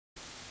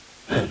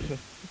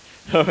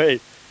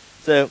Alright,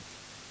 so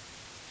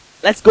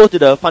let's go to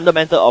the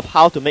fundamental of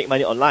how to make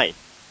money online.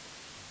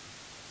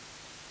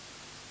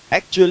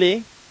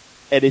 Actually,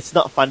 it is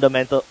not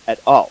fundamental at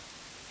all.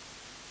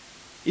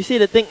 You see,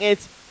 the thing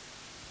is,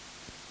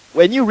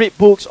 when you read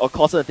books or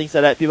courses and things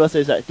like that, people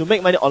say that to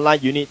make money online,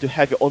 you need to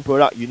have your own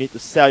product, you need to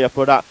sell your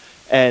product,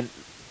 and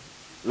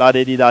la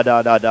da da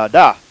da da da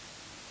da.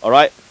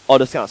 Alright, all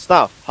this kind of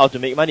stuff. How to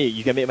make money,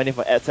 you can make money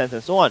from AdSense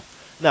and so on.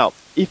 Now,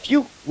 if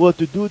you were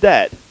to do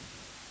that,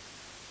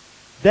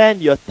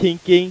 then you're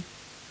thinking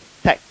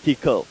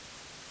tactical.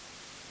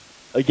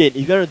 Again, if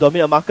you're going to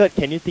dominate a market,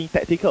 can you think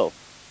tactical?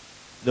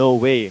 No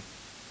way.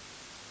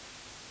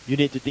 You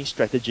need to think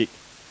strategic.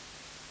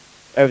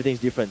 Everything's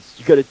different.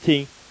 You got to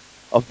think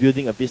of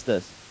building a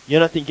business. You're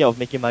not thinking of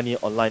making money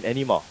online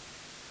anymore.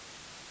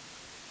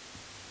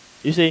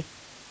 You see,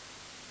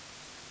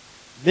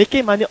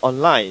 making money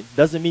online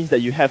doesn't mean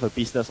that you have a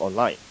business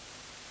online.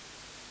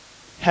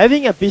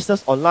 Having a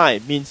business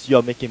online means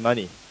you're making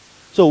money.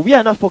 So we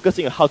are not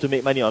focusing on how to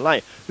make money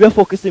online. We are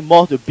focusing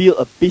more to build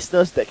a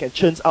business that can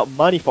churn out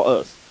money for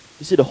us.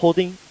 You see, the whole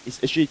thing is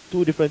actually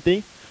two different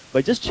things.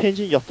 By just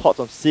changing your thoughts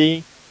of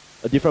seeing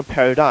a different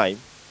paradigm,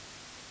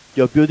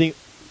 you're building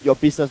your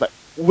business like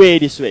way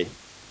this way.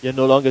 You're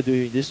no longer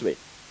doing it this way.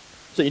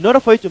 So in order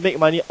for you to make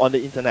money on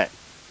the internet,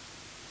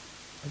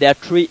 there are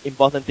three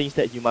important things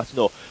that you must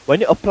know. When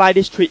you apply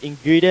these three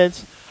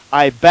ingredients,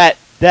 I bet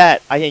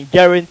that, I can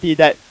guarantee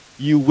that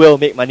you will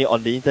make money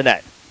on the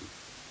internet.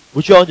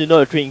 Would you want to know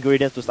the three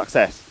ingredients to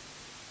success?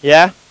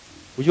 Yeah?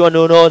 Would you want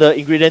to know the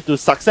ingredients to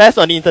success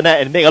on the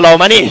internet and make a lot of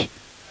money?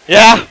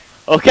 Yeah?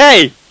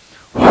 Okay.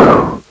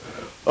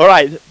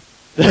 Alright.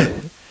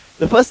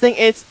 The first thing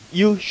is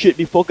you should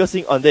be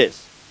focusing on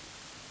this.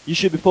 You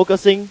should be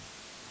focusing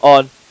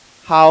on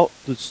how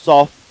to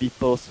solve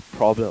people's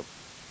problem.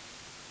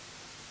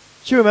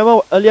 Do you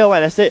remember earlier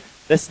when I said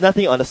there's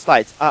nothing on the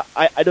slides?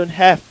 I don't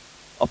have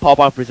a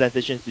PowerPoint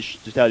presentation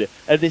to tell you.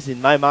 Everything's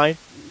in my mind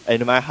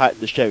and in my heart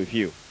to share with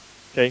you.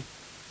 Okay?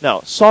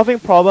 Now, solving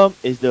problem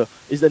is the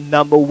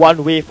number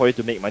one way for you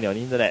to make money on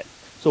the internet.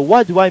 So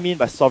what do I mean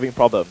by solving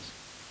problems?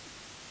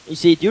 You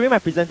see, during my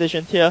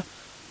presentation here,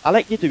 I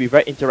like it to be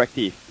very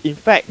interactive. In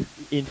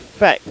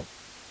fact,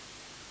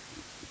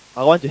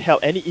 I want to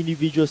help any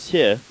individuals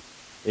here,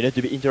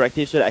 to be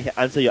interactive so that I can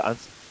answer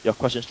your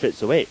question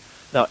straight away.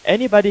 Now,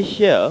 anybody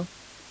here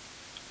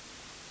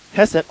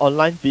has an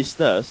online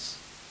business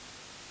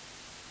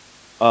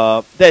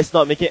that is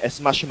not making as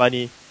much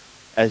money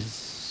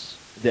as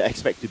they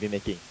expect to be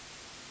making.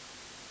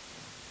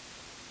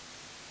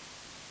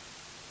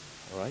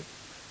 Alright.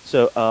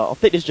 So, I'll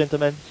take this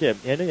gentleman here.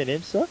 May I know your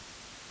name, sir?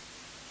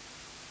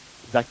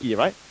 Zaki,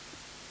 right?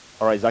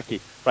 Alright, Zaki.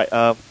 Right,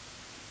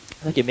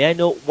 Zaki, may I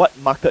know what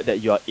market that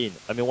you are in?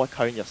 I mean, what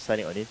current you're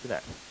selling on the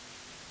internet?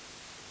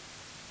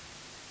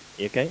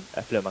 Okay,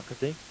 affiliate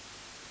marketing.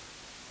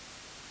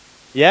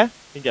 Yeah? Can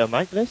you get a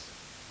mic, please?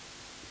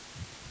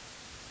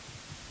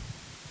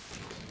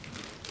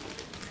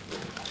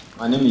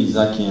 My name is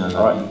Zaki and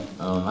Alright.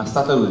 I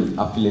started with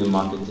affiliate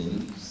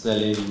marketing,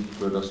 selling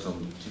products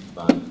from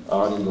Bank,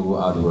 Google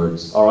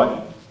AdWords.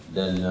 Alright.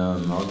 Then I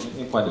was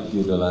making quite a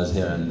few dollars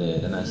here and there.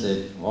 Then I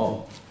said,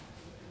 wow,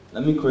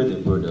 let me create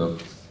a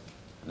product.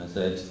 And I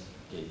said,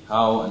 okay,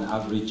 how an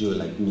average Joe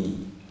like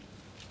me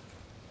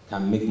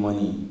can make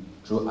money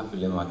through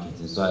affiliate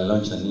marketing. So I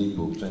launched an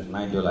ebook,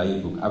 $29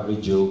 ebook,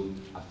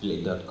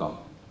 averagejoeaffiliate.com.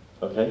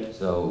 Okay.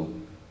 So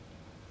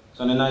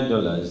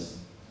 $29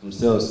 from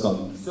sales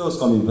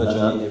coming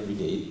virtually every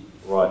day.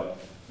 Right.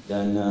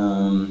 Then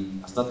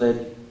I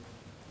started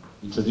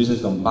introducing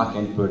some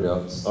back-end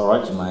products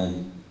to my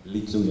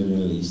little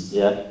mailing list.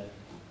 Yeah.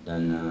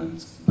 Then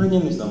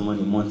bringing me some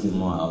money month in,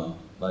 month out,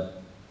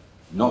 but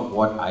not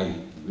what I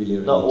really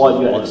Not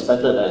what you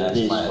expected at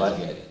least,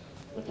 right?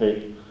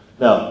 Okay.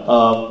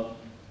 Now,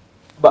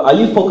 but are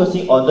you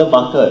focusing on the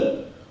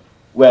market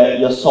where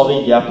you're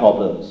solving their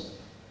problems?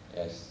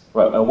 Yes.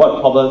 Right. And what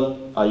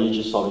problem are you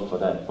just solving for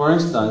them? For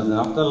instance,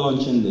 after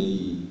launching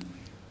the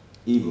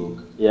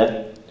ebook,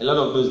 Yeah. a lot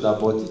of those that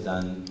bought it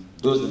and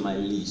those in my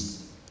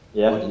list,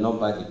 Yeah. but did not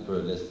buy the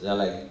product, they're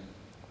like,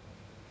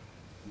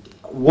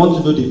 want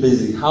to know the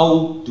basic.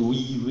 How do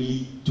we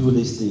really do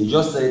this thing? You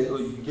just said, oh,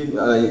 you gave,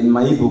 in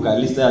my ebook, I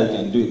listed how you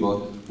can do it,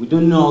 but we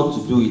don't know how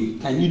to do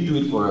it. Can you do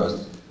it for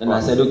us? Then I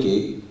said,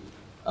 okay.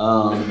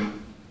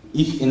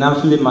 If in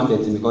affiliate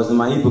marketing, because in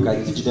my ebook,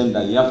 I teach them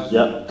that you have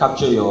to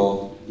capture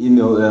your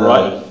email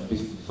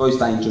before you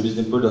start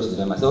introducing products to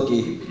them. I said,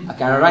 okay, I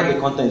can write the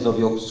contents of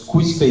your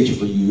quiz page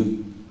for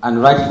you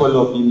and write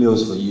follow-up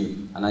emails for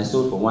you. And I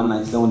sold for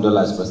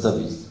 $197 per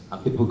service,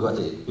 and people got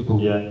it. People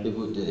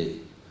did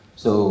it.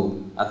 So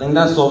I think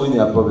that's solving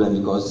their problem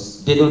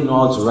because they don't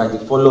know how to write the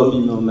follow-up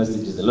email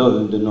messages. A lot of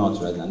them don't know how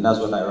to write, and that's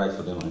what I write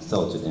for them and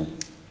sell to them.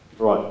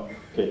 Right.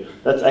 Okay.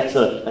 That's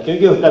excellent. Can you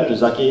give a clap to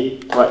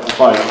Zaki right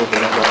before I go to the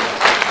next one?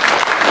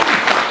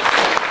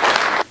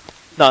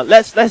 Now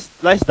let's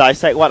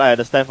dissect what I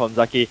understand from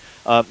Zaki.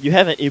 You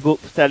have an ebook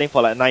selling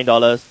for like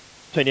 $9.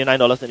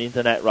 $29 on the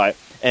internet, right?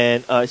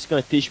 And it's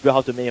going to teach you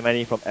how to make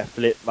money from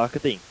affiliate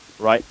marketing,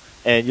 right?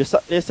 And you're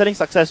selling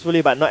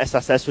successfully, but not as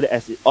successfully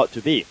as it ought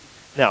to be.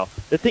 Now,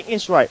 the thing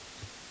is, right,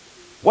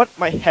 what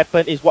might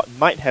happen is what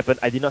might happen.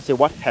 I did not say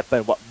what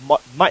happened.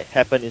 What might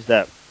happen is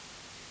that